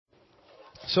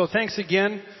So thanks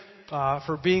again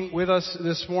for being with us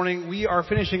this morning. We are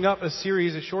finishing up a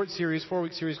series, a short series,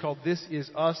 4-week series called This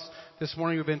Is Us. This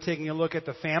morning we've been taking a look at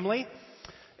the family.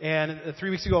 And 3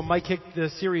 weeks ago, Mike kicked the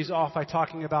series off by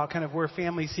talking about kind of where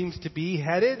family seems to be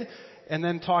headed, and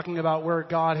then talking about where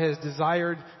God has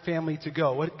desired family to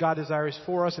go, what God desires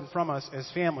for us and from us as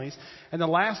families. And the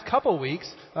last couple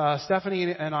weeks, Stephanie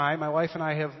and I, my wife and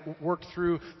I, have worked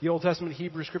through the Old Testament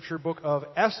Hebrew Scripture book of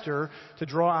Esther to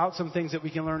draw out some things that we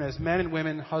can learn as men and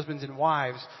women, husbands and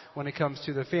wives, when it comes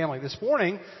to the family. This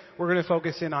morning, we're going to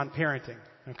focus in on parenting,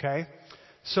 okay?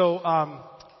 So,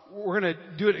 we're going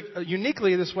to do it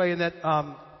uniquely this way in that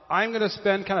I'm going to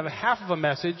spend kind of half of a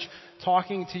message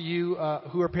talking to you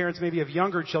who are parents maybe of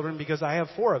younger children, because I have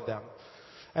 4 of them.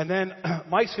 And then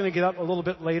Mike's going to get up a little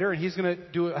bit later, and he's going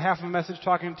to do a half of a message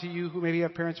talking to you who maybe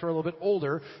have parents who are a little bit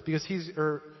older, because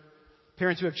or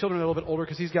parents who have children who are a little bit older,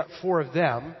 because he's got 4 of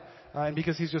them, and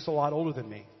because he's just a lot older than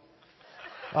me.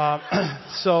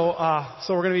 So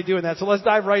we're going to be doing that. So let's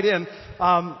dive right in.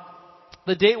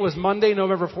 The date was Monday,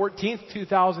 November 14th,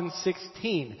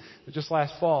 2016, just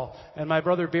last fall. And my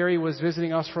brother Barry was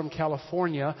visiting us from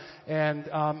California. And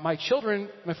my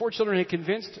 4 children had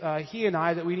convinced he and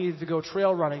I that we needed to go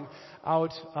trail running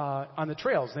out on the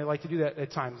trails. And they like to do that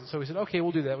at times. And so we said, okay,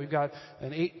 we'll do that. We've got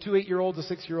two 8-year-olds,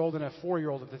 a 6-year-old, and a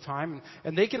 4-year-old at the time.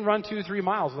 And they can run 2-3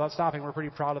 miles without stopping. We're pretty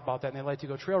proud about that. And they like to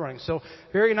go trail running. So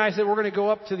Barry and I said, we're going to go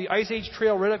up to the Ice Age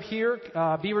Trail right up here,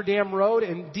 Beaver Dam Road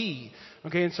and D.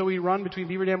 Okay, and so we run between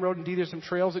Beaver Dam Road and D. There's some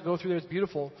trails that go through there. It's a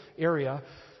beautiful area.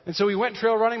 And so we went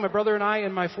trail running, my brother and I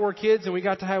and my 4 kids, and we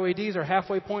got to Highway D's, our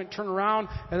halfway point, turn around,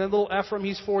 and then little Ephraim,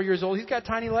 he's 4 years old. He's got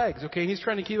tiny legs, okay, and he's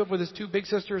trying to keep up with his 2 big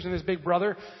sisters and his big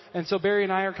brother. And so Barry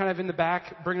and I are kind of in the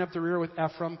back, bringing up the rear with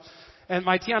Ephraim. And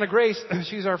my Tiana Grace,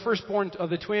 she's our firstborn of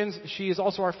the twins. She is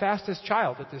also our fastest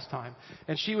child at this time.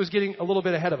 And she was getting a little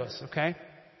bit ahead of us, okay?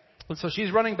 And so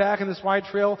she's running back in this wide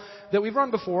trail that we've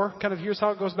run before. Kind of here's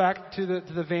how it goes back to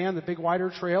the van, the big wider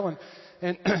trail.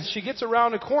 And she gets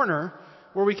around a corner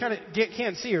where we kind of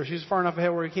can't see her. She's far enough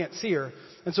ahead where we can't see her.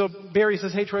 And so Barry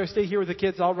says, hey, Troy, stay here with the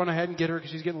kids. I'll run ahead and get her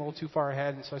because she's getting a little too far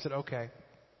ahead. And so I said, okay.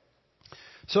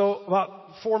 So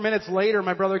about 4 minutes later,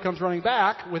 my brother comes running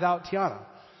back without Tiana.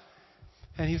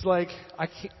 And he's like, I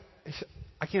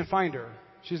can't find her.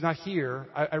 She's not here.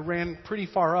 I ran pretty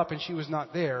far up and she was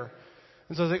not there.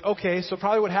 And so I was like, okay, so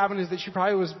probably what happened is that she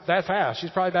probably was that fast.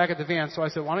 She's probably back at the van. So I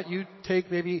said, why don't you take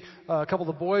maybe a couple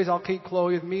of the boys, I'll keep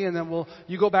Chloe with me, and then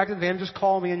you go back to the van, just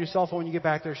call me on your cell phone when you get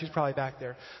back there. She's probably back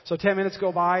there. So 10 minutes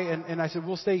go by, and I said,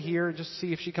 we'll stay here and just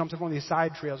see if she comes up one of these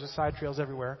side trails. There's side trails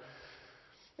everywhere.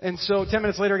 And so 10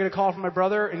 minutes later, I get a call from my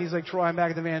brother, and he's like, Troy, I'm back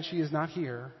at the van. She is not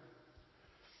here.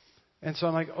 And so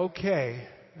I'm like, okay.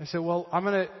 I said, well,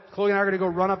 Chloe and I are going to go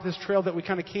run up this trail that we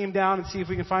kind of came down and see if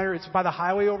we can find her. It's by the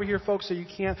highway over here, folks, so you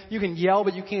can yell,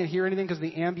 but you can't hear anything because of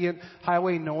the ambient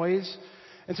highway noise.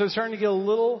 And so I'm starting to get a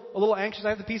little anxious. I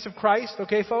have the peace of Christ,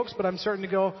 okay, folks, but I'm starting to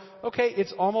go, okay,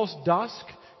 it's almost dusk.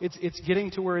 It's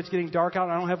getting to where it's getting dark out,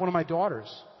 and I don't have one of my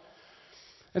daughters.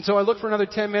 And so I look for another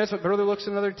 10 minutes. My brother looks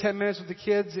for another 10 minutes with the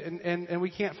kids, and we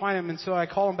can't find him. And so I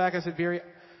call him back. I said, Barry,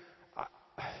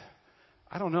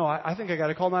 I don't know. I think I got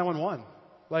to call 911.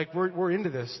 Like, we're into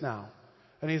this now.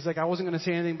 And he's like, I wasn't going to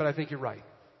say anything, but I think you're right.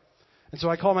 And so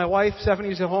I call my wife.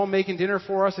 Stephanie's at home making dinner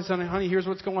for us. I said, honey, here's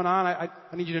what's going on. I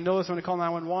need you to know this. I'm going to call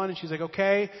 911. And she's like,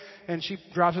 okay. And she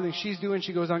drops everything she's doing.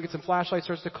 She goes out and gets some flashlights,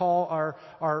 starts to call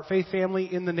our faith family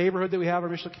in the neighborhood that we have, our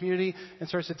mission community, and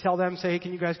starts to tell them, say, hey,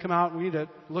 can you guys come out? We need to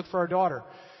look for our daughter.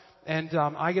 And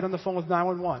I get on the phone with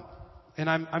 911. And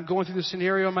I'm going through the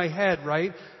scenario in my head,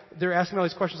 right? They're asking me all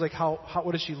these questions like,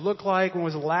 what does she look like? When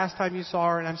was the last time you saw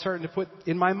her? And I'm starting to put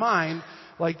in my mind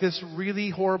like this really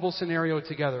horrible scenario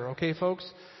together. Okay, folks?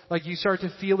 Like you start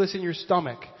to feel this in your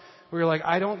stomach where you're like,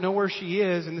 I don't know where she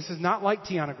is. And this is not like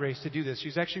Tiana Grace to do this.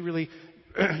 She's actually really,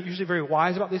 usually very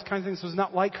wise about these kinds of things. So it's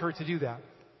not like her to do that.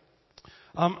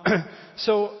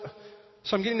 So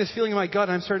I'm getting this feeling in my gut,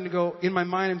 and I'm starting to go, in my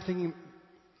mind, I'm thinking,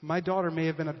 my daughter may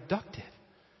have been abducted.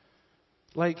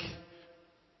 Like,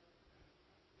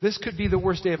 this could be the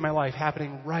worst day of my life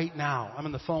happening right now. I'm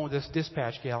on the phone with this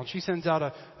dispatch gal, and she sends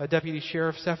out a deputy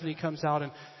sheriff. Stephanie comes out,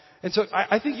 and so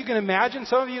I think you can imagine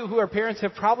some of you who are parents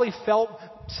have probably felt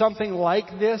something like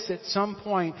this at some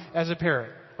point as a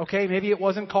parent. Okay, maybe it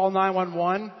wasn't call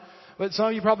 911, but some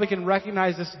of you probably can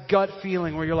recognize this gut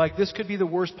feeling where you're like, this could be the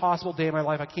worst possible day of my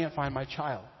life. I can't find my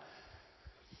child.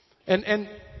 And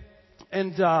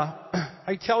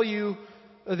I tell you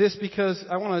this because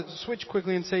I want to switch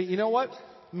quickly and say, you know what?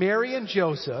 Mary and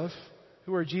Joseph,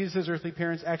 who are Jesus' earthly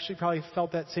parents, actually probably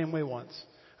felt that same way once.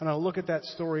 And I'll look at that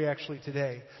story actually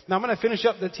today. Now I'm going to finish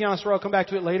up the Tiana story. I'll come back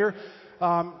to it later.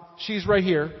 she's right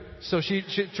here. So she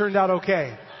turned out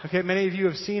okay. Okay, many of you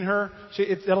have seen her.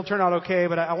 That'll turn out okay,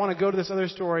 but I want to go to this other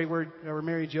story where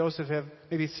Mary and Joseph have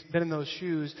maybe been in those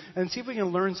shoes and see if we can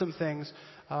learn some things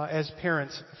as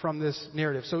parents from this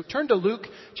narrative. So turn to Luke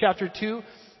chapter 2.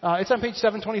 It's on page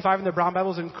 725 in the Brown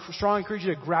Bibles, and strongly encourage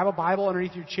you to grab a Bible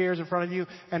underneath your chairs in front of you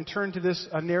and turn to this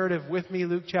narrative with me,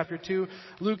 Luke chapter 2.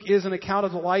 Luke is an account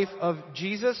of the life of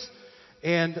Jesus,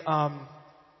 and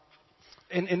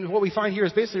what we find here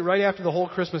is basically right after the whole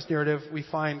Christmas narrative, we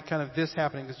find kind of this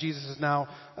happening because Jesus is now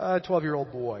a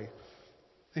 12-year-old boy.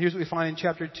 And here's what we find in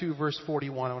chapter 2, verse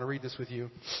 41. I want to read this with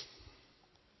you.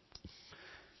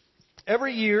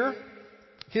 Every year,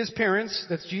 his parents,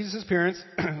 that's Jesus' parents,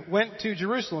 went to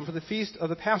Jerusalem for the feast of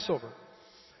the Passover.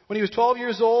 When he was 12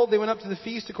 years old, they went up to the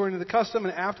feast according to the custom,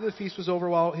 and after the feast was over,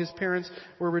 while his parents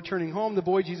were returning home, the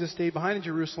boy Jesus stayed behind in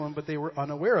Jerusalem, but they were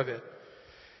unaware of it.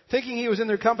 Thinking he was in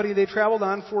their company, they traveled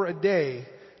on for a day.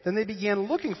 Then they began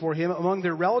looking for him among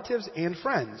their relatives and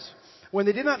friends. When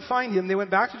they did not find him, they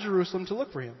went back to Jerusalem to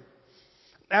look for him.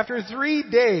 After 3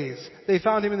 days, they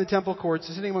found him in the temple courts,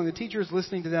 sitting among the teachers,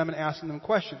 listening to them and asking them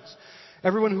questions.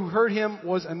 Everyone who heard him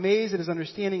was amazed at his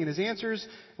understanding and his answers.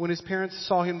 When his parents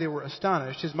saw him, they were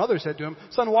astonished. His mother said to him,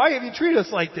 "Son, why have you treated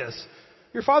us like this?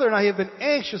 Your father and I have been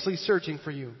anxiously searching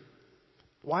for you."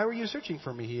 "Why were you searching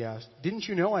for me?" he asked. "Didn't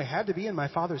you know I had to be in my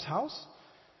father's house?"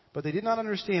 But they did not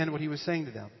understand what he was saying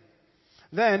to them.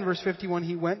 Then, verse 51,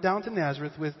 he went down to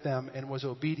Nazareth with them and was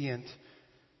obedient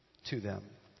to them.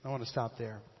 I want to stop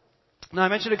there. Now, I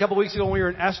mentioned a couple weeks ago when we were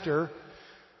in Esther.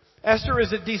 Esther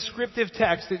is a descriptive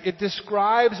text. It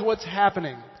describes what's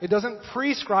happening. It doesn't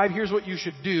prescribe, here's what you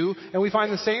should do. And we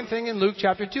find the same thing in Luke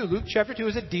chapter 2. Luke chapter 2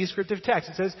 is a descriptive text.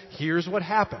 It says, here's what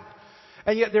happened.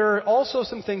 And yet there are also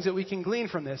some things that we can glean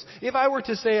from this. If I were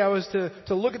to say, I was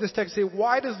to look at this text and say,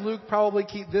 why does Luke probably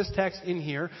keep this text in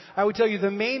here? I would tell you the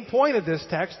main point of this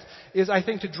text is, I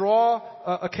think, to draw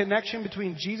a connection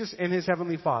between Jesus and his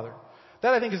heavenly Father.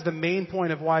 That, I think, is the main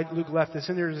point of why Luke left this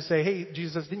in there, is to say, hey,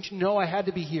 Jesus, didn't you know I had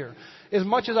to be here? As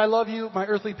much as I love you, my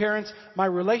earthly parents, my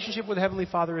relationship with Heavenly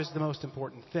Father is the most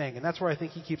important thing. And that's where I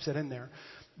think he keeps it in there.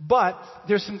 But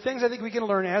there's some things I think we can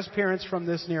learn as parents from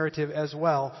this narrative as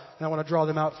well. And I want to draw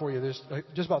them out for you. There's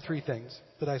just about 3 things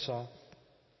that I saw.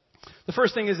 The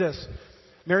first thing is this.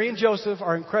 Mary and Joseph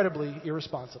are incredibly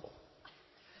irresponsible.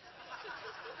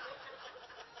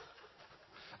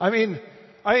 I mean,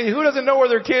 who doesn't know where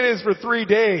their kid is for 3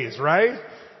 days, right?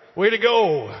 Way to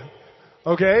go.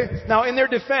 Okay? Now, in their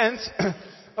defense,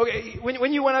 okay,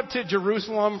 when you went up to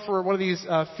Jerusalem for one of these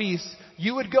feasts,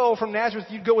 you would go from Nazareth,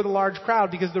 you'd go with a large crowd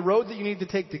because the roads that you need to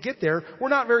take to get there were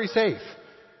not very safe.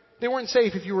 They weren't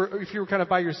safe if you were kind of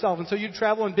by yourself. And so you'd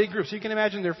travel in big groups. You can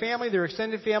imagine their family, their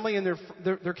extended family, and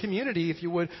their community, if you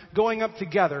would, going up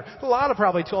together. A lot of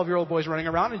probably 12-year-old boys running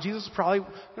around, and Jesus was probably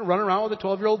running around with the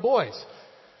 12-year-old boys.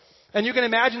 And you can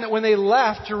imagine that when they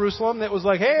left Jerusalem, that was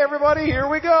like, hey, everybody, here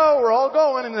we go. We're all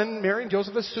going. And then Mary and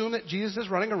Joseph assume that Jesus is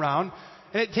running around.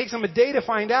 And it takes them a day to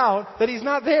find out that he's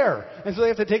not there. And so they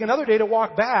have to take another day to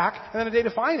walk back and then a day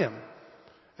to find him.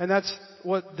 And that's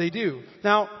what they do.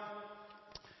 Now,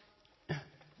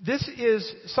 this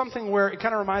is something where it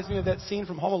kind of reminds me of that scene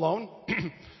from Home Alone.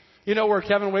 You know, where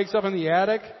Kevin wakes up in the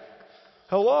attic.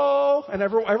 Hello? And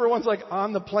everyone's like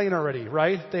on the plane already,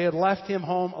 right? They had left him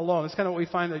home alone. It's kind of what we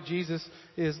find, that Jesus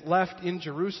is left in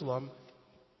Jerusalem.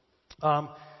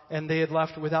 And they had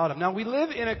left without him. Now, we live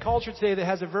in a culture today that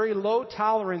has a very low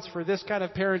tolerance for this kind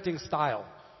of parenting style.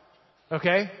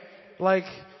 Okay? Like,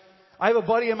 I have a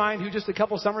buddy of mine who just a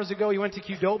couple summers ago, he went to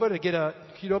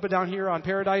Qdoba down here on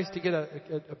Paradise to get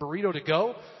a burrito to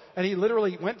go. And he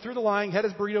literally went through the line, had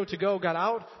his burrito to go, got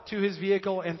out to his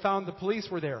vehicle, and found the police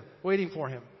were there waiting for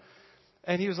him.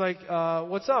 And he was like,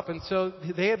 what's up? And so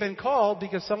they had been called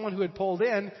because someone who had pulled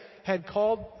in had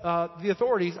called the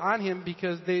authorities on him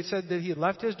because they said that he had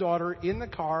left his daughter in the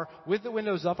car with the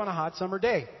windows up on a hot summer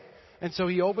day. And so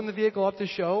he opened the vehicle up to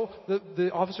show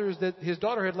the officers that his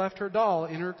daughter had left her doll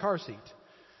in her car seat.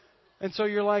 And so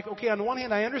you're like, okay, on the one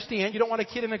hand, I understand you don't want a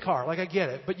kid in the car. Like, I get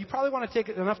it. But you probably want to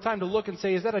take enough time to look and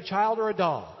say, is that a child or a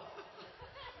doll?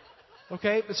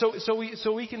 Okay?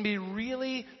 So we can be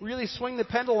really, really swing the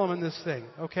pendulum in this thing.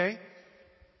 Okay?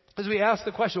 As we ask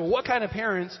the question, well, what kind of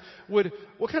parents would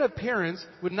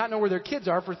not know where their kids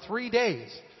are for 3 days?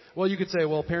 Well, you could say,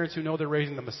 well, parents who know they're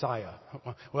raising the Messiah.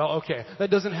 Well, okay. That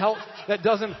doesn't help. That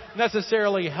doesn't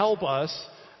necessarily help us.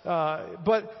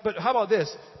 But how about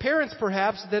this? Parents,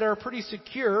 perhaps, that are pretty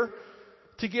secure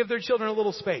to give their children a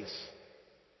little space.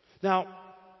 Now,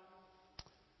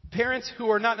 parents who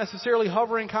are not necessarily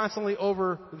hovering constantly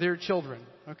over their children,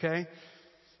 okay?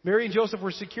 Mary and Joseph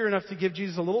were secure enough to give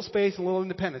Jesus a little space and a little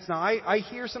independence. Now, I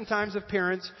hear sometimes of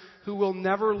parents who will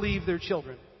never leave their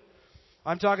children.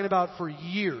 I'm talking about for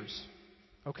years.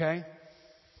 Okay?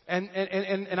 And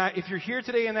if you're here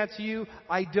today and that's you,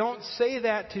 I don't say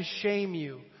that to shame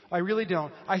you. I really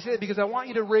don't. I say it because I want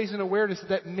you to raise an awareness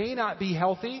that may not be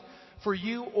healthy for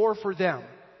you or for them.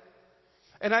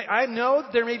 And I know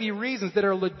that there may be reasons that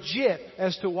are legit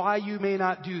as to why you may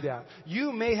not do that.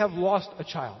 You may have lost a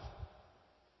child.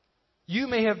 You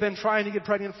may have been trying to get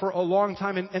pregnant for a long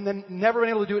time and then never been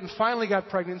able to do it and finally got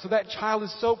pregnant. So that child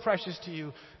is so precious to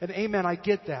you. And amen, I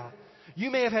get that. You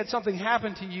may have had something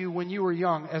happen to you when you were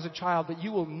young as a child that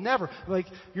you will never,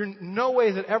 you're no way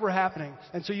is it ever happening.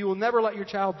 And so you will never let your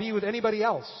child be with anybody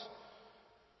else.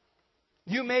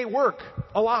 You may work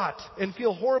a lot and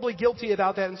feel horribly guilty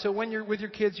about that. And so when you're with your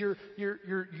kids, you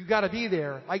gotta be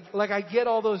there. I get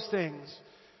all those things.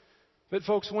 But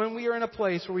folks, when we are in a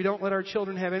place where we don't let our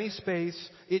children have any space,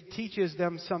 it teaches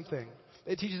them something.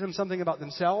 It teaches them something about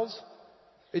themselves.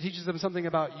 It teaches them something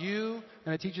about you.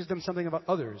 And it teaches them something about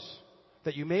others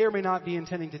that you may or may not be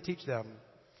intending to teach them.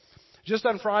 Just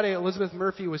on Friday, Elizabeth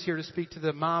Murphy was here to speak to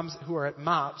the moms who are at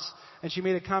MOPS. And she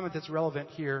made a comment that's relevant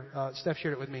here. Steph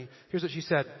shared it with me. Here's what she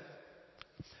said.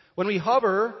 When we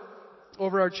hover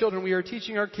over our children, we are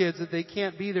teaching our kids that they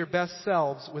can't be their best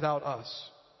selves without us.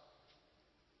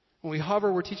 When we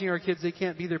hover, we're teaching our kids they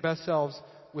can't be their best selves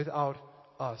without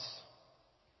us.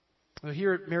 Well,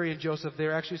 here at Mary and Joseph,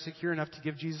 they're actually secure enough to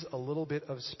give Jesus a little bit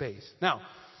of space. Now,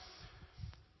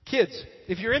 kids,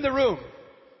 if you're in the room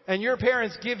and your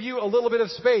parents give you a little bit of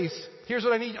space, here's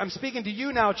what I need. I'm speaking to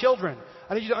you now, children.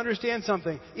 I need you to understand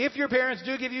something. If your parents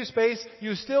do give you space,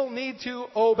 you still need to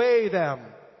obey them.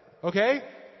 Okay?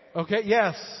 Okay?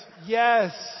 Yes.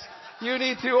 Yes. You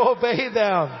need to obey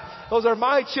them. Those are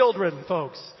my children,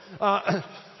 folks.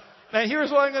 And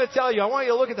here's what I'm going to tell you. I want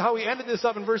you to look at how we ended this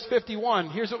up in verse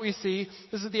 51. Here's what we see.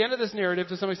 This is the end of this narrative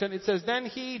to some extent. It says, Then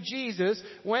he, Jesus,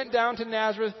 went down to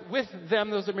Nazareth with them,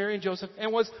 those are Mary and Joseph,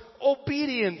 and was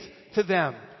obedient to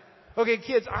them. Okay,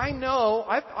 kids, I know,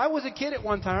 I was a kid at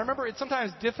one time. I remember it's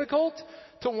sometimes difficult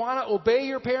to want to obey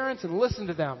your parents and listen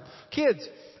to them. Kids,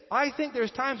 I think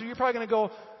there's times where you're probably going to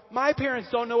go, my parents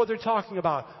don't know what they're talking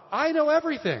about. I know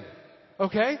everything.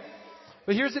 Okay?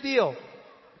 But here's the deal.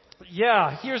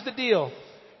 Yeah, here's the deal.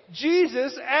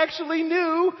 Jesus actually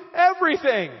knew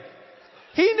everything.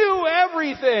 He knew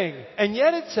everything. And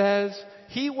yet it says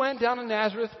he went down to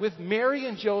Nazareth with Mary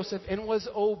and Joseph and was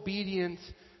obedient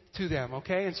to them.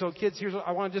 Okay? And so kids, here's what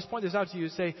I want to just point this out to you.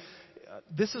 Say,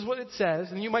 this is what it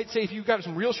says. And you might say, if you've got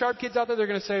some real sharp kids out there, they're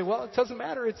going to say, well, it doesn't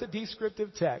matter. It's a descriptive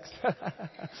text.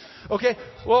 Okay.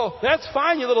 Well, that's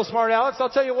fine, you little smart Alex. I'll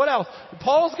tell you what else.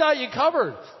 Paul's got you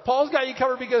covered. Paul's got you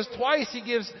covered because twice he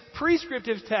gives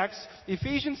prescriptive texts.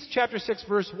 Ephesians chapter 6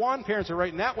 verse 1. Parents are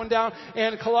writing that one down.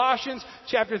 And Colossians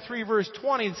chapter 3 verse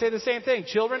 20. And say the same thing.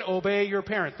 Children, obey your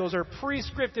parents. Those are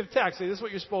prescriptive texts. Say, this is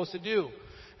what you're supposed to do.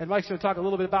 And Mike's going to talk a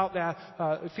little bit about that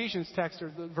Ephesians text or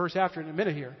the verse after in a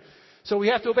minute here. So we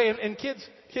have to obey. And kids,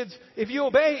 if you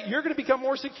obey, you're going to become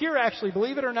more secure, actually,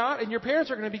 believe it or not. And your parents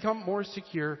are going to become more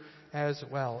secure as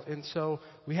well. And so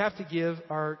we have to give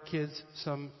our kids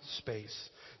some space.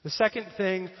 The second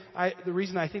thing, the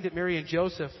reason I think that Mary and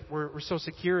Joseph were so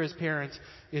secure as parents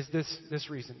is this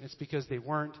reason. It's because they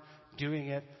weren't doing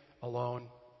it alone.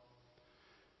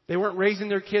 They weren't raising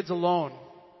their kids alone.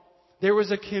 There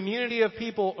was a community of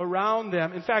people around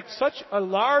them. In fact, such a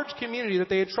large community that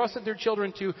they had trusted their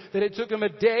children to that it took them a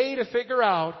day to figure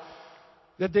out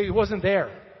that they wasn't there.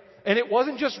 And it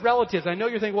wasn't just relatives. I know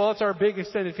you're thinking, well, it's our big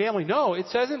extended family. No, it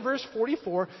says in verse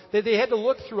 44 that they had to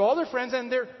look through all their friends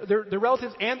and their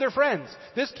relatives and their friends.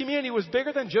 This community was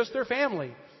bigger than just their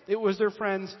family. It was their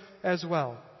friends as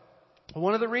well.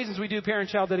 One of the reasons we do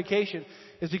parent-child dedication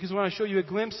is because we want to show you a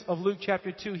glimpse of Luke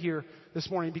chapter 2 here this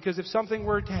morning. Because if something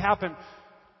were to happen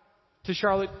to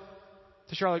Charlotte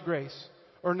Grace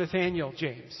or Nathaniel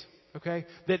James, okay,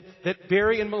 that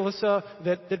Barry and Melissa,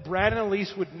 that Brad and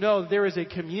Elise would know there is a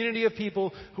community of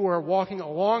people who are walking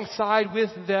alongside with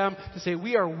them to say,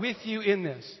 we are with you in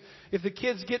this. If the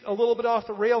kids get a little bit off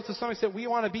the rails to some extent, we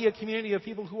want to be a community of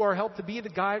people who are helped to be the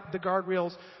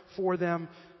guardrails for them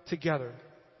together.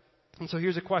 And so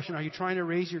here's a question. Are you trying to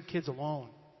raise your kids alone?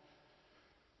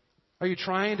 Are you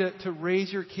trying to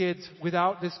raise your kids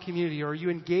without this community? Or are you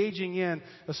engaging in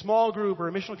a small group or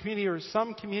a missional community or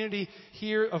some community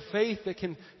here of faith that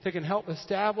can help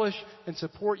establish and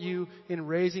support you in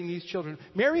raising these children?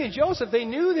 Mary and Joseph, they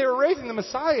knew they were raising the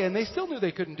Messiah, and they still knew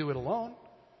they couldn't do it alone.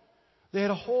 They had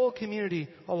a whole community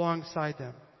alongside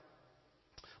them.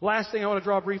 Last thing I want to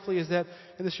draw briefly is that,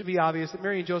 and this should be obvious, that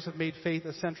Mary and Joseph made faith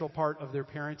a central part of their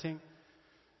parenting.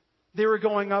 They were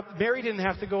going up. Mary didn't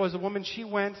have to go as a woman. She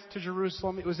went to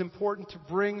Jerusalem. It was important to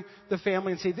bring the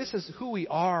family and say, this is who we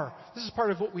are. This is part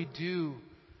of what we do.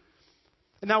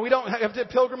 And now we don't have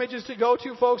pilgrimages to go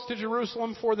to, folks, to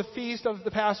Jerusalem for the feast of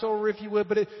the Passover, if you would.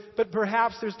 But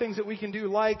perhaps there's things that we can do,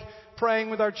 like praying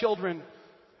with our children.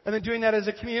 And then doing that as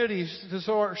a community to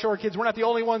show our kids we're not the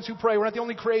only ones who pray. We're not the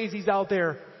only crazies out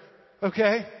there.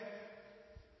 Okay?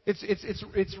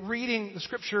 It's reading the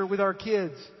Scripture with our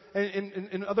kids.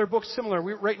 And other books similar.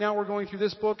 Right now we're going through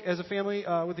this book as a family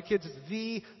with the kids. It's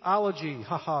Theology.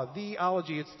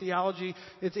 Theology. It's theology.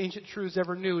 It's ancient truths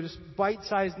ever new. Just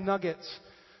bite-sized nuggets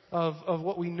of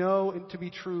what we know to be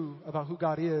true about who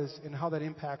God is and how that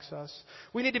impacts us.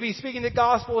 We need to be speaking the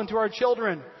gospel into our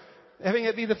children, having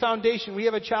it be the foundation. We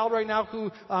have a child right now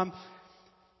who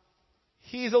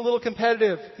he's a little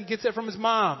competitive. He gets it from his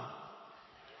mom.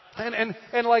 And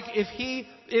like if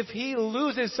he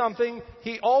loses something,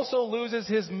 he also loses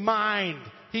his mind.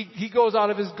 He goes out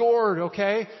of his gourd,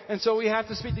 okay? And so we have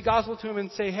to speak the gospel to him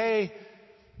and say, hey,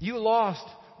 you lost.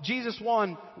 Jesus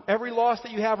won. Every loss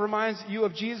that you have reminds you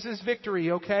of Jesus' victory,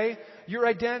 okay? Your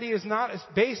identity is not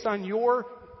based on your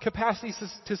capacity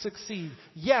to succeed.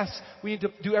 Yes, we need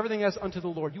to do everything as unto the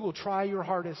Lord. You will try your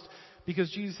hardest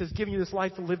because Jesus has given you this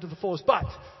life to live to the fullest. But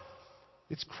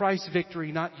it's Christ's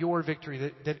victory, not your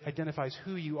victory, that identifies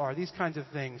who you are. These kinds of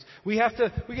things. We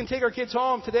can take our kids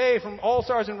home today from All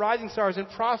Stars and Rising Stars and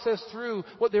process through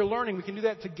what they're learning. We can do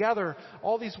that together.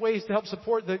 All these ways to help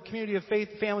support the community of faith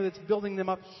family that's building them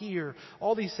up here.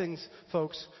 All these things,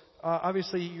 folks.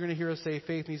 Obviously, you're going to hear us say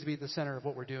faith needs to be at the center of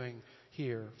what we're doing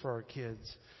here for our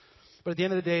kids. But at the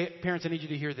end of the day, parents, I need you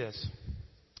to hear this.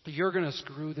 You're going to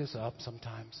screw this up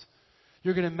sometimes.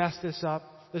 You're going to mess this up.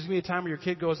 There's going to be a time where your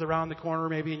kid goes around the corner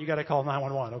maybe and you got to call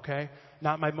 911, okay?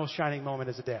 Not my most shining moment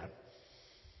as a dad.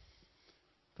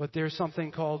 But there's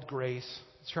something called grace,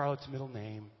 Charlotte's middle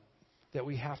name, that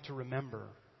we have to remember.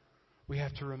 We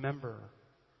have to remember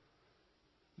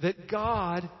that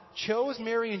God chose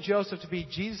Mary and Joseph to be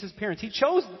Jesus' parents. He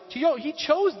chose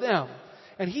them.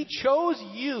 And He chose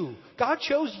you. God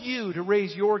chose you to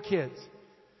raise your kids.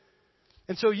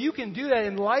 And so you can do that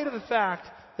in light of the fact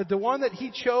that the one that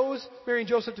He chose Mary and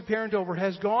Joseph to parent over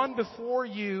has gone before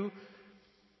you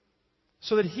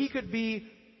so that He could be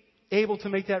able to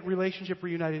make that relationship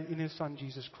reunited in His Son,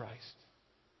 Jesus Christ.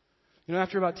 You know,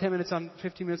 after about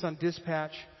 15 minutes on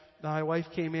dispatch, my wife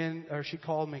came in, or she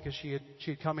called me because she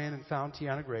had come in and found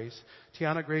Tiana Grace.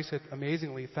 Tiana Grace had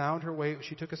amazingly found her way.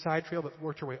 She took a side trail but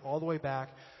worked her way all the way back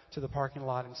to the parking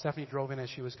lot, and Stephanie drove in as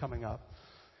she was coming up.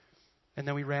 And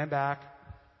then we ran back.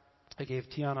 I gave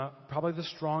Tiana probably the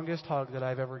strongest hug that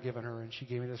I've ever given her, and she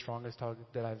gave me the strongest hug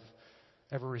that I've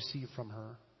ever received from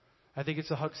her. I think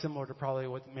it's a hug similar to probably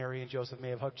what Mary and Joseph may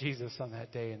have hugged Jesus on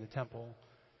that day in the temple.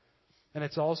 And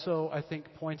it's also, I think,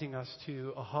 pointing us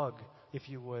to a hug, if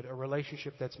you would, a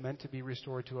relationship that's meant to be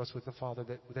restored to us with the Father,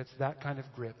 that's that kind of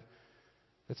grip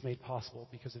that's made possible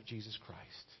because of Jesus Christ.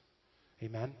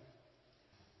 Amen?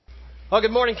 Well,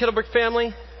 good morning, Kittlebrook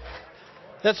family.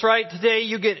 That's right. Today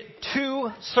you get 2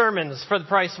 sermons for the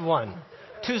price of 1.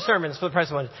 2 sermons for the price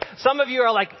of 1. Some of you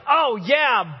are like, oh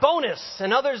yeah, bonus.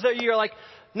 And others of you are like,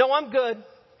 no, I'm good.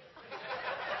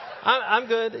 I'm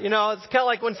good. You know, it's kind of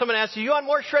like when someone asks you want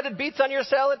more shredded beets on your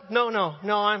salad? No,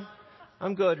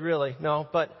 I'm good, really. No,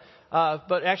 but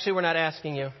actually we're not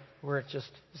asking you. We're just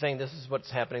saying this is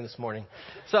what's happening this morning.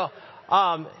 So,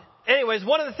 anyways,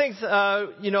 one of the things,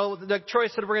 that Troy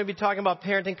said we're going to be talking about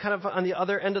parenting kind of on the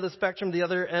other end of the spectrum, the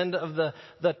other end of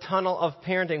the tunnel of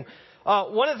parenting.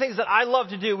 One of the things that I love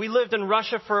to do, we lived in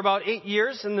Russia for about 8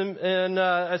 years in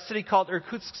a city called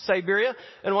Irkutsk, Siberia.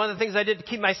 And one of the things I did to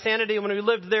keep my sanity when we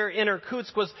lived there in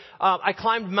Irkutsk was I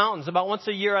climbed mountains. About once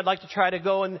a year, I'd like to try to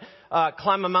go and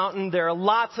climb a mountain. There are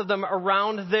lots of them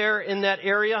around there in that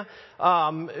area,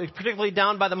 particularly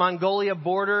down by the Mongolia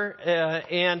border.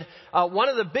 And one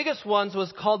of the biggest ones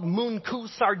was called Munku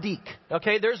Sardik.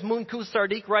 Okay, there's Munku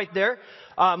Sardik right there.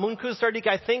 Munku Sardik,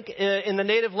 I think, in the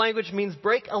native language means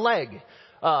break a leg.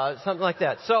 Something like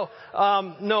that. So,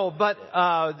 Munku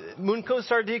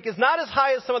Sardik is not as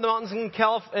high as some of the mountains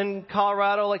in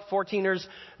Colorado, like 14ers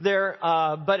there,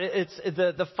 but it's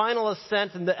the final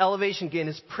ascent and the elevation gain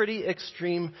is pretty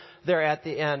extreme there at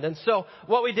the end. And so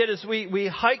what we did is we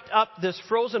hiked up this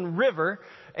frozen river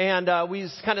and we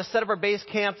kind of set up our base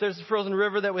camp. There's the frozen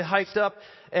river that we hiked up,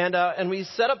 and we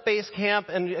set up base camp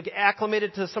and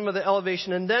acclimated to some of the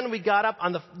elevation. And then we got up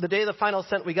on the day of the final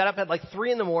ascent. We got up at like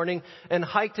 3 a.m. and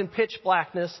hiked in pitch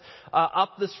blackness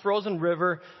up this frozen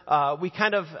river. We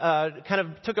kind of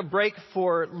took a break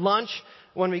for lunch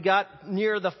when we got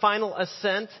near the final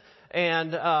ascent.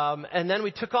 And then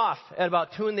we took off at about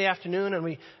 2 p.m. and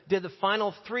we did the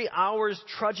final 3 hours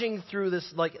trudging through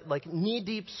this like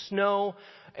knee-deep snow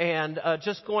and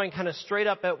just going kind of straight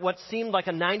up at what seemed like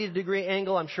a 90-degree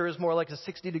angle. I'm sure it was more like a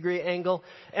 60-degree angle.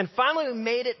 And finally we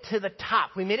made it to the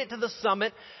top. We made it to the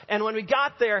summit. And when we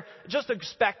got there, just a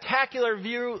spectacular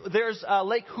view. There's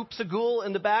Lake Hoopsagul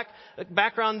in the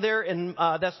background there, in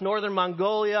that's northern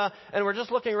Mongolia. And we're just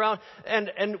looking around,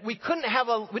 and we didn't have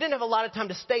a lot of time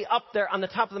to stay up there on the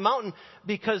top of the mountain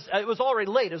because it was already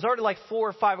late. It was already like 4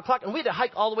 or 5 o'clock, and we had to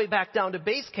hike all the way back down to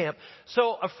base camp.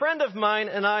 So a friend of mine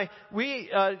and I, we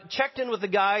checked in with the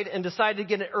guide and decided to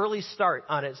get an early start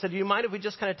on it. Said, do you mind if we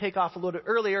just kind of take off a little bit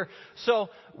earlier? So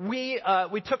we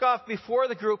took off before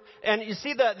the group, and you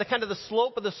see the kind of the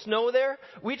slope of the snow there?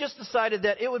 We just decided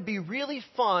that it would be really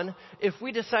fun if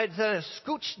we decided to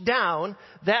scooch down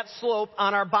that slope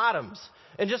on our bottoms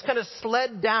and just kind of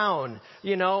sled down,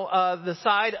 the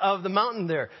side of the mountain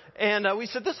there. And we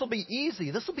said, this will be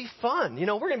easy. This will be fun.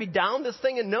 We're going to be down this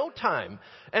thing in no time.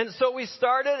 And so we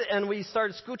started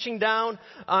scooching down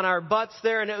on our butts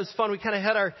there, and it was fun. We kind of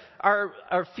had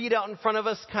our feet out in front of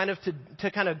us kind of to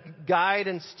kind of guide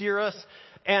and steer us.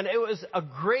 And it was a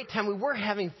great time. We were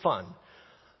having fun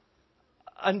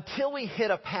until we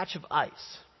hit a patch of ice.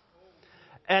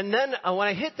 And then when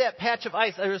I hit that patch of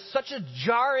ice, there was such a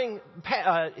jarring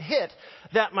hit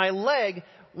that my leg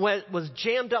was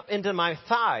jammed up into my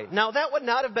thigh. Now, that would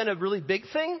not have been a really big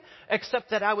thing, except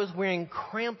that I was wearing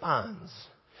crampons.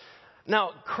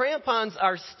 Now, crampons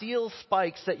are steel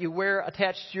spikes that you wear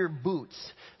attached to your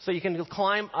boots so you can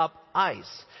climb up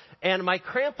ice. And my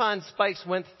crampon spikes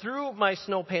went through my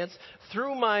snow pants,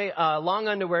 through my long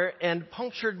underwear, and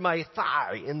punctured my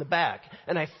thigh in the back.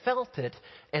 And I felt it,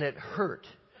 and it hurt.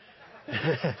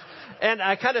 And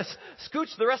I kind of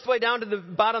scooched the rest of the way down to the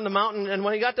bottom of the mountain. And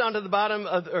when I got down to the bottom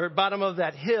of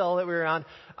that hill that we were on,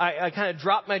 I kind of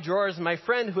dropped my drawers. And my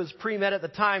friend, who was pre-med at the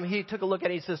time, he took a look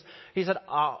at it. He said,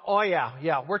 oh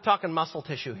yeah, we're talking muscle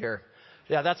tissue here.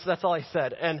 Yeah, that's all he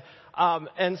said.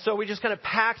 And so we just kind of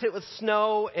packed it with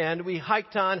snow, and we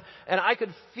hiked on, and I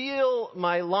could feel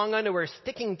my long underwear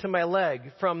sticking to my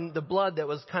leg from the blood that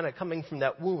was kind of coming from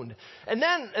that wound. And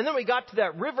then we got to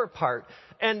that river part,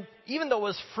 and even though it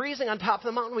was freezing on top of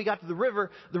the mountain, we got to the river,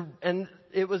 and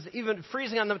it was even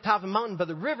freezing on the top of the mountain, but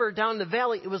the river down in the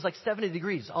valley, it was like 70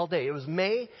 degrees all day. It was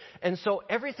May, and so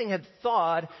everything had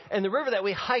thawed, and the river that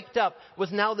we hiked up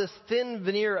was now this thin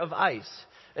veneer of ice.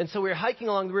 And so we were hiking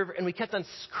along the river, and we kept on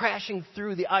crashing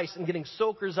through the ice and getting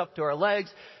soakers up to our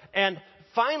legs. And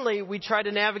finally, we tried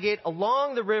to navigate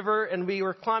along the river, and we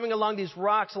were climbing along these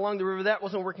rocks along the river. That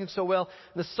wasn't working so well.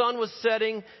 The sun was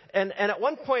setting, and at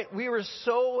one point, we were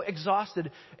so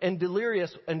exhausted and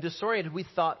delirious and disoriented, we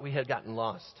thought we had gotten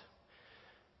lost.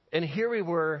 And here we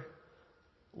were,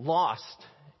 lost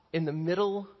in the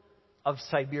middle of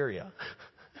Siberia,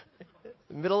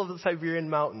 the middle of the Siberian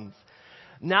mountains.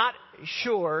 Not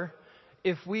sure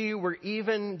if we were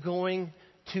even going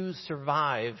to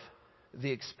survive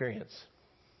the experience.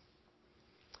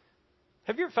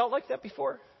 Have you ever felt like that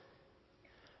before?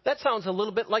 That sounds a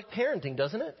little bit like parenting,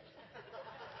 doesn't it?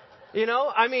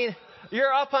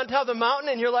 You're up on top of the mountain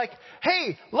and you're like,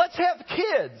 hey, let's have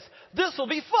kids. This will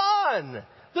be fun.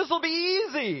 This will be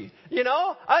easy.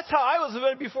 That's how I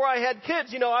was before I had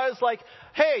kids. I was like,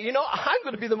 hey, I'm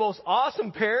going to be the most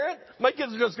awesome parent. My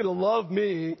kids are just going to love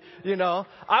me.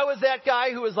 I was that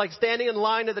guy who was like standing in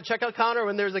line at the checkout counter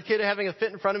when there's a kid having a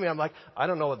fit in front of me. I'm like, I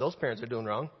don't know what those parents are doing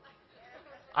wrong.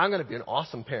 I'm going to be an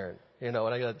awesome parent.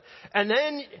 And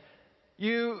then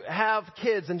you have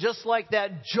kids, and just like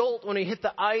that jolt when he hit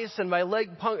the ice and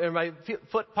my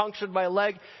foot punctured my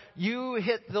leg, you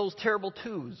hit those terrible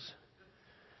twos.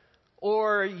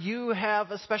 Or you have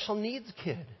a special needs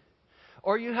kid.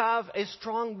 Or you have a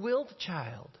strong-willed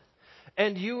child.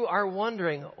 And you are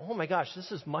wondering, oh my gosh,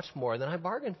 this is much more than I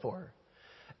bargained for.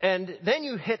 And then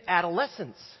you hit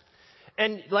adolescence.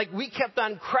 And like we kept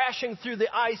on crashing through the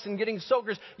ice and getting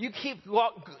soakers. You keep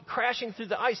crashing through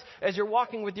the ice as you're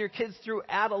walking with your kids through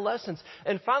adolescence.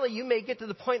 And finally you may get to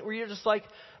the point where you're just like,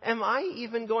 am I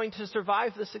even going to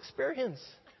survive this experience?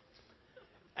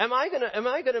 Am I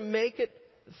gonna make it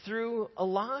through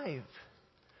alive?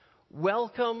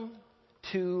 Welcome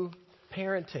to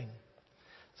parenting.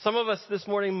 Some of us this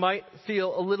morning might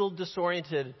feel a little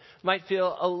disoriented, might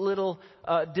feel a little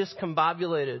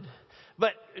discombobulated.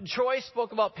 But Troy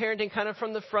spoke about parenting kind of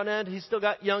from the front end. He's still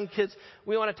got young kids.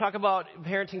 We want to talk about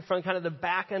parenting from kind of the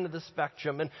back end of the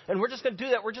spectrum. And we're just going to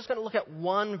do that. We're just going to look at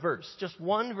one verse, just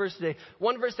one verse today.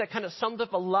 One verse that kind of sums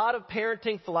up a lot of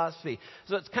parenting philosophy.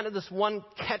 So it's kind of this one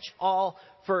catch-all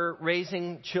for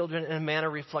raising children in a manner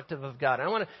reflective of God. And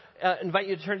I want to invite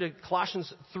you to turn to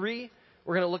Colossians 3.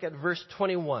 We're going to look at verse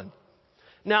 21.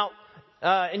 Now,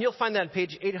 and you'll find that on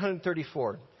page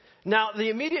 834. Now, the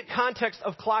immediate context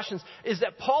of Colossians is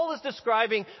that Paul is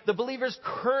describing the believer's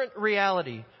current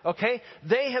reality, okay?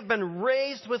 They have been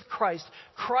raised with Christ.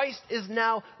 Christ is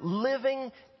now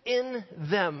living in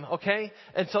them, okay?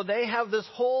 And so they have this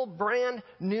whole brand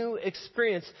new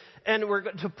experience. And we're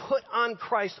going to put on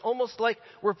Christ almost like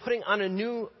we're putting on a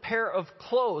new pair of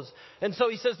clothes. And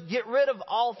so he says, get rid of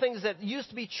all things that used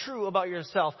to be true about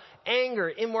yourself. Anger,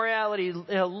 immorality,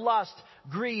 lust,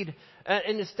 greed.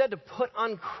 And instead to put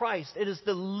on Christ. It is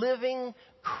the living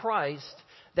Christ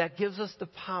that gives us the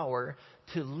power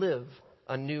to live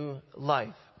a new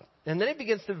life. And then he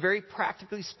begins to very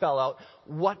practically spell out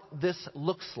what this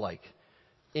looks like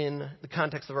in the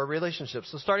context of our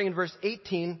relationships. So starting in verse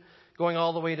 18, going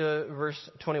all the way to verse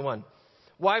 21.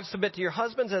 Wives, submit to your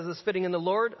husbands as is fitting in the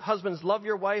Lord. Husbands, love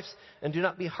your wives and do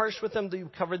not be harsh with them.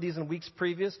 You covered these in weeks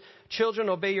previous. Children,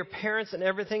 obey your parents in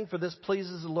everything, for this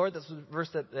pleases the Lord. That's the verse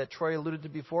that Troy alluded to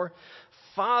before.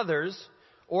 Fathers,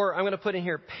 or I'm going to put in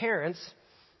here parents,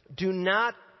 do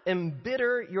not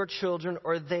embitter your children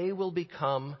or they will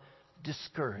become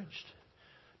discouraged.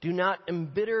 Do not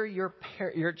embitter your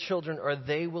children or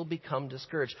they will become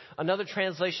discouraged. Another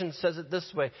translation says it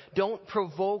this way. Don't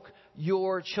provoke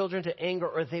your children to anger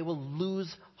or they will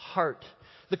lose heart.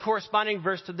 The corresponding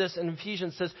verse to this in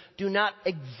Ephesians says, do not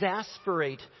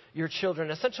exasperate your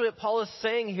children. Essentially what Paul is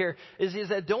saying here is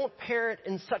that don't parent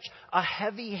in such a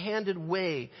heavy-handed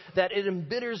way that it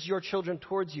embitters your children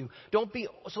towards you. Don't be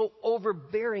so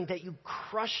overbearing that you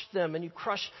crush them and you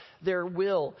crush their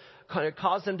will, kind of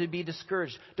cause them to be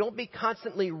discouraged. Don't be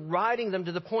constantly riding them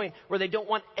to the point where they don't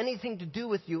want anything to do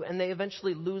with you and they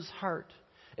eventually lose heart.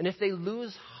 And if they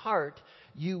lose heart,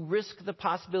 you risk the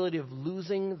possibility of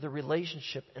losing the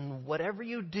relationship. And whatever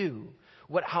you do,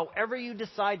 however you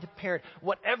decide to parent,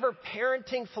 whatever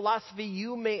parenting philosophy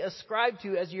you may ascribe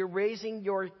to as you're raising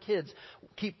your kids,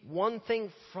 keep one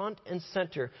thing front and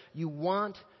center. You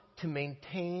want to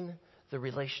maintain the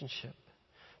relationship.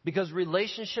 Because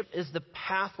relationship is the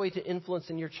pathway to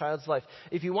influence in your child's life.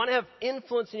 If you want to have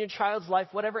influence in your child's life,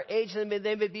 whatever age they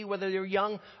may be, whether they're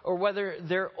young or whether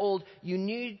they're old, you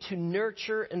need to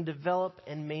nurture and develop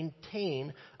and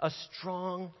maintain a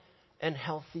strong and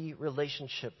healthy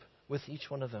relationship with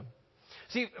each one of them.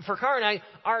 See, for Cara and I,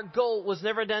 our goal was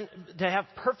never to have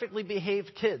perfectly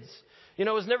behaved kids. It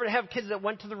was never to have kids that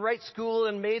went to the right school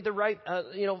and made the right,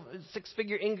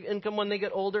 six-figure income when they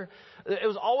get older. It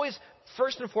was always,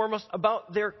 first and foremost,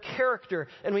 about their character.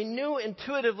 And we knew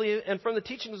intuitively and from the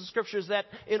teachings of the Scriptures that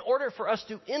in order for us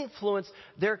to influence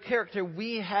their character,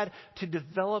 we had to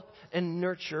develop and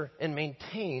nurture and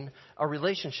maintain a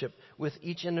relationship with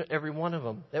each and every one of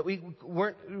them. That we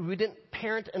didn't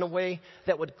parent in a way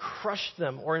that would crush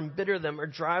them or embitter them or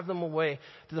drive them away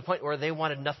to the point where they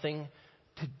wanted nothing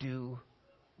to do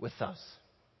with us.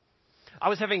 I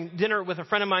was having dinner with a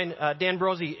friend of mine, Dan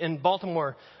Brosey, in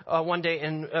Baltimore one day,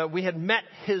 and we had met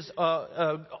his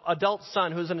adult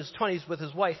son, who's in his 20s, with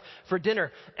his wife for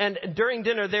dinner. And during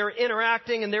dinner, they were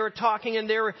interacting, and they were talking, and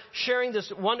they were sharing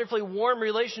this wonderfully warm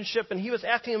relationship, and he was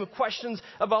asking him questions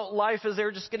about life as they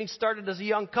were just getting started as a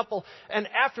young couple. And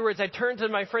afterwards, I turned to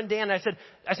my friend Dan, and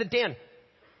I said, Dan,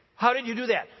 how did you do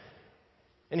that?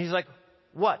 And he's like,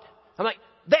 what? I'm like,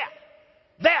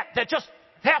 that just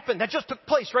happened. That just took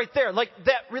place right there. Like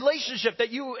that relationship that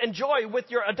you enjoy with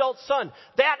your adult son.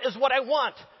 That is what I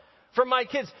want for my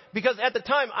kids. Because at the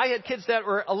time, I had kids that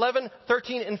were 11,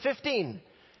 13, and 15.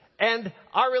 And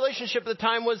our relationship at the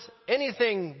time was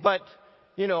anything but,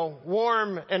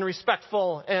 warm and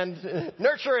respectful and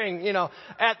nurturing,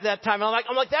 at that time. And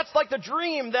I'm like, that's like the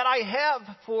dream that I have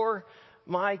for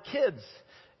my kids.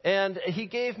 And he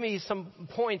gave me some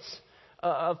points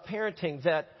of parenting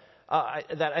that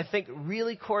I think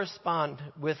really correspond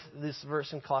with this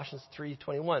verse in Colossians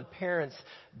 3:21. Parents,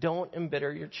 don't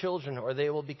embitter your children or they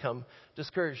will become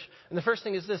discouraged. And the first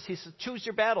thing is this. He says, choose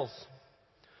your battles.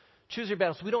 Choose your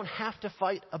battles. We don't have to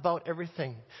fight about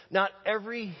everything. Not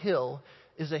every hill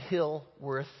is a hill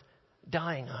worth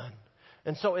dying on.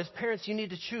 And so as parents, you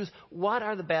need to choose, what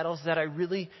are the battles that I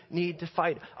really need to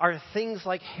fight? Are things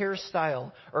like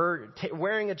hairstyle or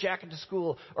wearing a jacket to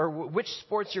school, or which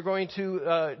sports you're going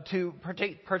to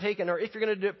partake in, or if you're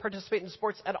going to participate in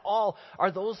sports at all, are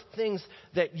those things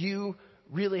that you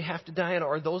really have to die on,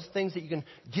 or are those things that you can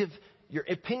give your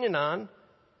opinion on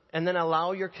and then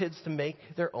allow your kids to make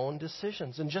their own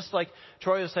decisions? And just like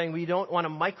Troy was saying, we don't want to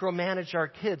micromanage our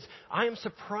kids. I am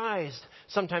surprised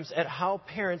sometimes at how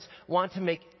parents want to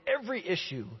make every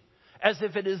issue as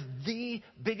if it is the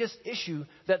biggest issue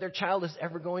that their child is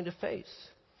ever going to face.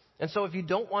 And so if you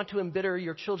don't want to embitter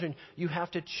your children, you have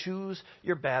to choose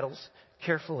your battles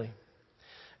carefully.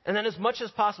 And then as much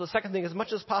as possible, the second thing, as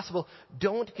much as possible,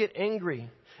 don't get angry.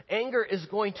 Anger is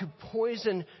going to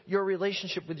poison your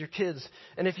relationship with your kids.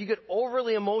 And if you get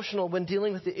overly emotional when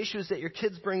dealing with the issues that your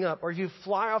kids bring up, or if you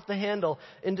fly off the handle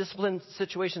in discipline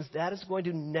situations, that is going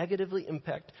to negatively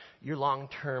impact your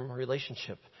long-term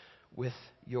relationship with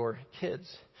your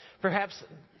kids. Perhaps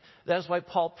that is why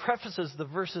Paul prefaces the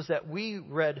verses that we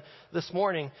read this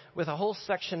morning with a whole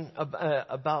section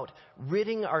about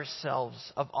ridding ourselves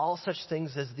of all such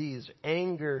things as these: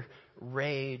 anger,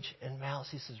 rage, and malice.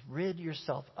 He says, rid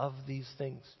yourself of these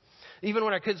things. Even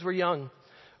when our kids were young,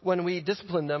 when we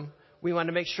disciplined them, we wanted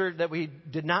to make sure that we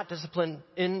did not discipline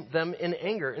them in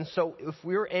anger. And so if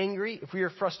we were angry, if we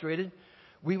were frustrated,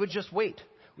 we would just wait.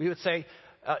 We would say,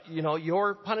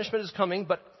 your punishment is coming,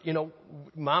 but,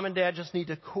 mom and dad just need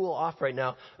to cool off right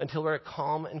now until we're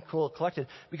calm and cool, collected.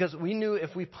 Because we knew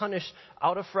if we punished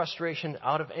out of frustration,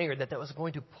 out of anger, that was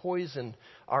going to poison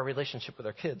our relationship with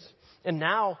our kids. And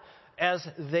now, as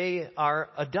they are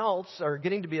adults, or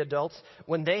getting to be adults,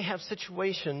 when they have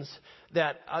situations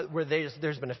that where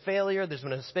there's been a failure, there's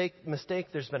been a mistake,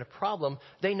 there's been a problem,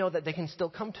 they know that they can still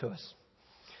come to us.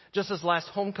 Just as last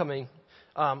homecoming,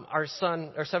 our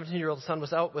 17-year-old son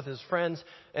was out with his friends,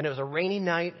 and it was a rainy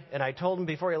night, and I told him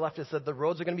before he left, I said, the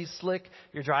roads are going to be slick,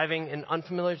 you're driving in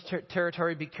unfamiliar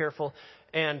territory, be careful.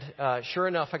 And sure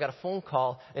enough, I got a phone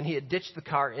call, and he had ditched the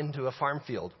car into a farm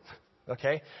field.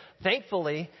 Okay?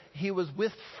 Thankfully, he was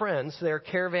with friends. They were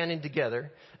caravanning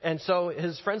together. And so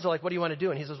his friends are like, what do you want to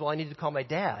do? And he says, well, I need to call my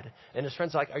dad. And his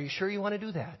friends are like, are you sure you want to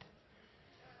do that?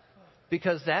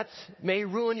 Because that may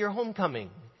ruin your homecoming,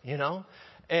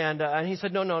 And he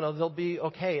said, no, they'll be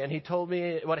okay. And he told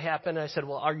me what happened. And I said,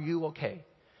 well, are you okay?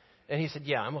 And he said,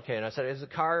 yeah, I'm okay. And I said, is the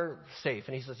car safe?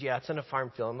 And he says, yeah, it's in a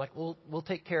farm field. I'm like, we'll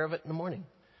take care of it in the morning.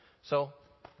 So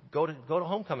go to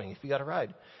homecoming if you got a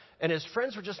ride. And his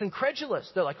friends were just incredulous.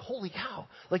 They're like, holy cow,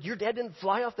 like your dad didn't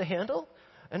fly off the handle?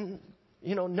 And,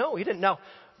 no, he didn't. Now,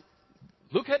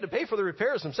 Luke had to pay for the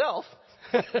repairs himself.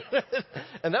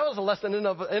 And that was a lesson in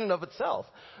and of itself.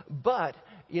 But,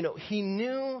 he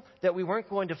knew that we weren't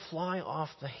going to fly off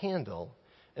the handle.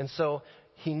 And so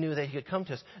he knew that he could come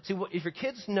to us. See, if your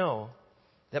kids know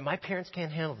that my parents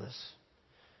can't handle this,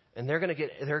 and they're going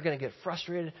to get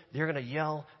frustrated, they're going to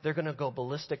yell, they're going to go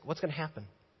ballistic, what's going to happen?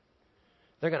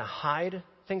 They're going to hide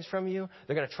things from you.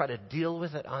 They're going to try to deal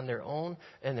with it on their own.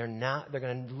 And they're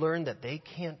going to learn that they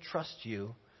can't trust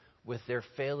you with their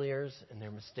failures and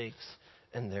their mistakes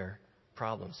and their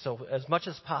problems. So as much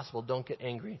as possible, don't get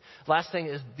angry. Last thing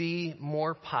is, be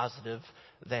more positive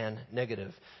than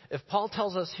negative. If Paul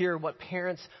tells us here what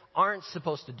parents aren't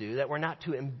supposed to do, that we're not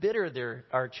to embitter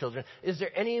our children, is there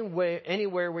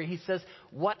anywhere where he says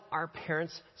what are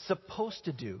parents supposed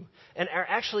to do? And there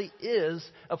actually is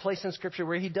a place in Scripture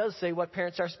where he does say what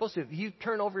parents are supposed to do. If you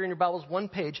turn over in your Bibles one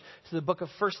page to the book of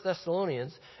 1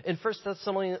 Thessalonians, in 1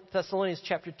 Thessalonians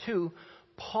chapter 2,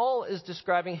 Paul is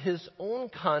describing his own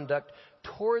conduct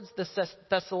towards the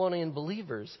Thessalonian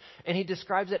believers, and he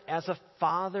describes it as a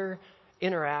father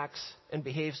interacts and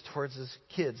behaves towards his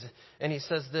kids. And he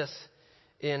says this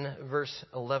in verse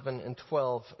 11 and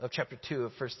 12 of chapter 2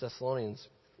 of 1 Thessalonians.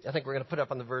 I think we're going to put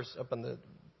up on the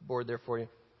board there for you.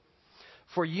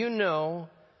 For you know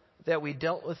that we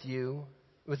dealt with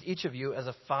each of you as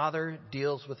a father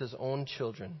deals with his own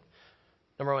children.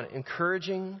 Number one,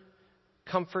 encouraging,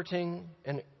 comforting,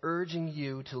 and urging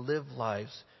you to live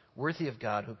lives worthy of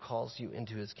God who calls you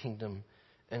into his kingdom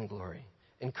and glory.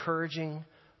 Encouraging,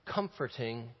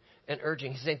 comforting, and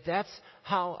urging. He's saying that's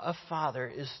how a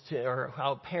father or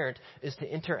how a parent is to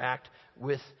interact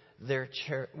with their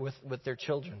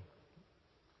children.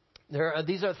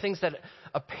 These are things that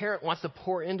a parent wants to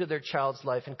pour into their child's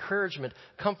life: encouragement,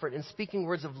 comfort, and speaking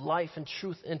words of life and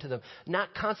truth into them.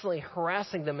 Not constantly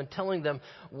harassing them and telling them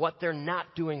what they're not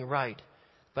doing right,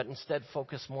 but instead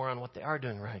focus more on what they are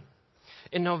doing right.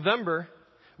 In November,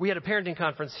 We had a parenting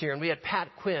conference here, and we had Pat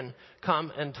Quinn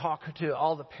come and talk to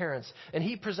all the parents. And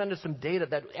he presented some data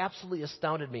that absolutely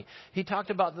astounded me. He talked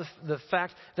about the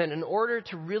fact that in order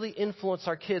to really influence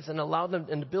our kids and allow them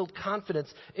and to build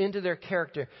confidence into their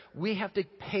character, we have to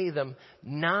pay them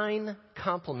 9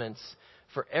 compliments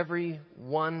for every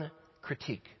 1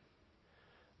 critique.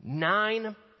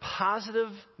 9 positive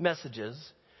messages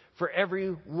for every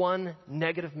 1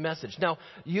 negative message. Now,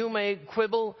 you may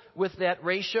quibble with that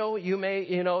ratio. You may,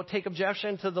 take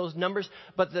objection to those numbers.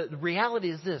 But the reality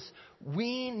is this.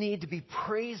 We need to be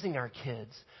praising our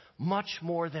kids much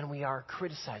more than we are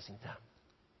criticizing them.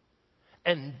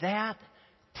 And that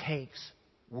takes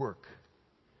work.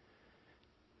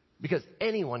 Because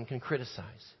anyone can criticize.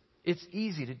 It's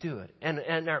easy to do it. And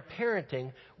in our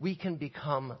parenting, we can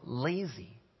become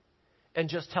lazy and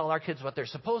just tell our kids what they're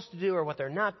supposed to do or what they're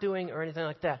not doing or anything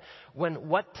like that. When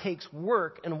what takes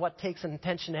work and what takes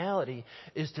intentionality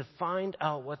is to find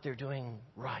out what they're doing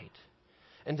right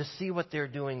and to see what they're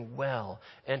doing well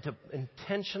and to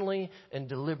intentionally and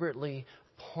deliberately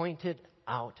point it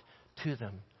out to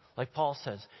them. Like Paul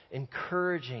says,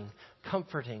 encouraging,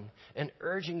 comforting, and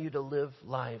urging you to live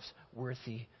lives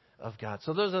worthy of God.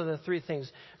 So those are the 3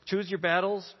 things. Choose your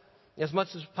battles. As much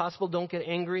as possible, don't get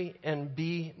angry and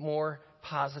be more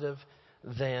positive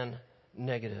than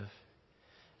negative.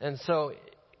 And so,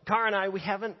 Cara and I, we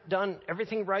haven't done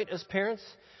everything right as parents,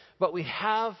 but we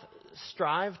have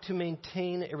strived to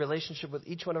maintain a relationship with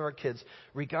each one of our kids,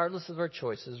 regardless of our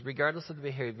choices, regardless of the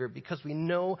behavior, because we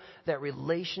know that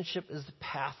relationship is the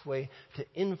pathway to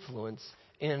influence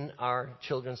in our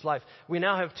children's life. We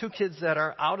now have 2 kids that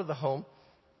are out of the home.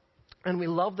 And we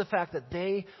love the fact that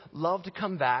they love to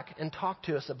come back and talk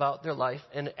to us about their life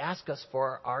and ask us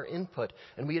for our input.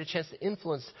 And we get a chance to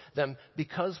influence them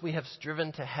because we have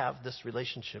striven to have this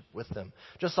relationship with them.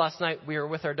 Just last night, we were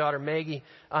with our daughter Maggie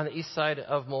on the east side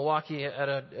of Milwaukee at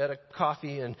a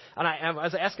coffee. And I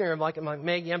was asking her, I'm like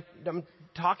Maggie, I'm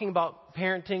talking about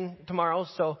parenting tomorrow,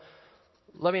 so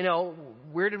let me know,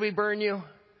 where did we burn you?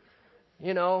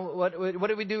 What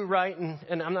did we do right?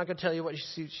 And I'm not going to tell you what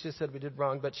she said we did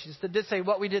wrong, but she did say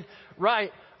what we did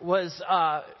right was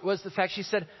the fact she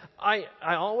said, I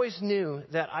always knew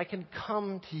that I could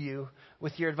come to you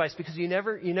with your advice because you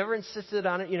never insisted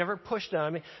on it, you never pushed it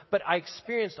on me, but I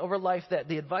experienced over life that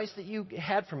the advice that you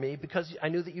had for me, because I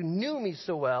knew that you knew me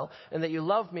so well and that you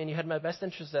loved me and you had my best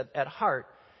interests at heart,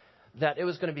 that it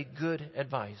was going to be good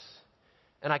advice.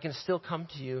 And I can still come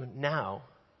to you now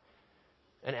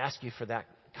and ask you for that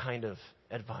kind of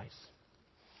advice.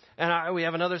 And we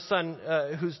have another son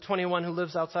who's 21 who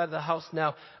lives outside of the house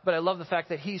now. But I love the fact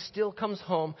that he still comes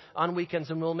home on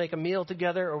weekends and we'll make a meal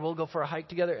together or we'll go for a hike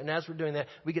together. And as we're doing that,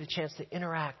 we get a chance to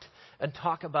interact and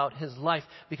talk about his life.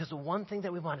 Because the one thing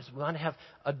that we want is we want to have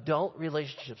adult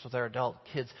relationships with our adult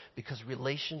kids, because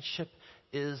relationship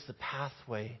is the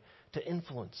pathway to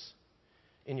influence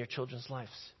in your children's lives.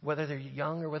 Whether they're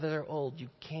young or whether they're old, you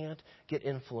can't get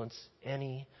influence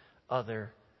any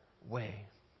other way.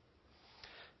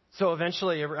 So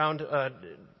eventually, around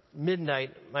midnight,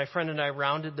 my friend and I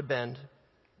rounded the bend.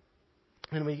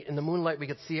 And in the moonlight, we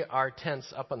could see our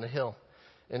tents up on the hill.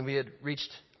 And we had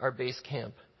reached our base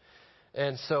camp.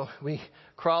 And so we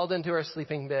crawled into our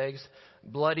sleeping bags,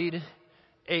 bloodied,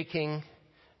 aching,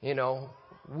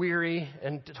 weary,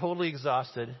 and totally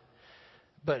exhausted.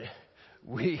 But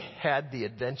we had the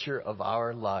adventure of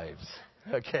our lives,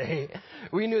 okay?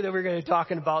 We knew that we were going to be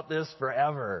talking about this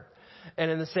forever.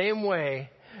 And in the same way,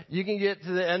 you can get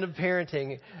to the end of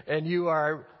parenting and you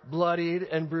are bloodied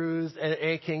and bruised and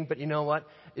aching, but you know what?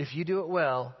 If you do it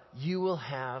well, you will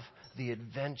have the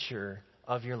adventure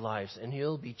of your lives and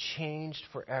you'll be changed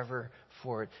forever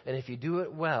for it. And if you do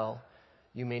it well,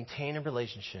 you maintain a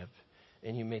relationship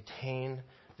and you maintain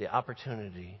the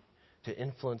opportunity to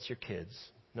influence your kids,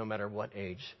 no matter what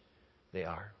age they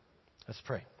are. Let's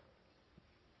pray.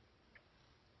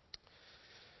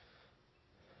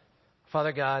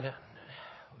 Father God,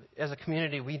 as a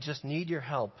community, we just need your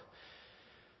help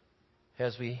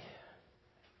as we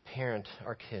parent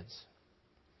our kids.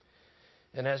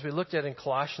 And as we looked at in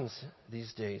Colossians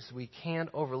these days, we can't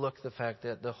overlook the fact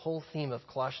that the whole theme of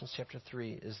Colossians chapter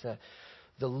 3 is that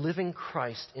the living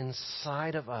Christ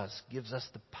inside of us gives us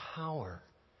the power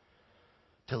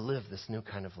to live this new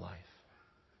kind of life.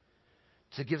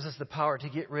 It gives us the power to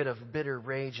get rid of bitter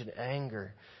rage and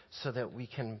anger so that we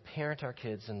can parent our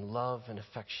kids in love and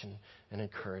affection and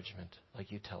encouragement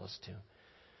like you tell us to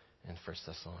in 1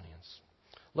 Thessalonians.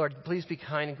 Lord, please be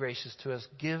kind and gracious to us.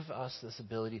 Give us this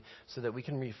ability so that we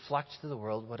can reflect to the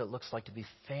world what it looks like to be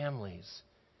families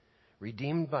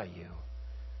redeemed by you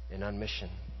and on mission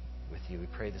with you. We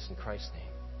pray this in Christ's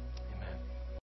name.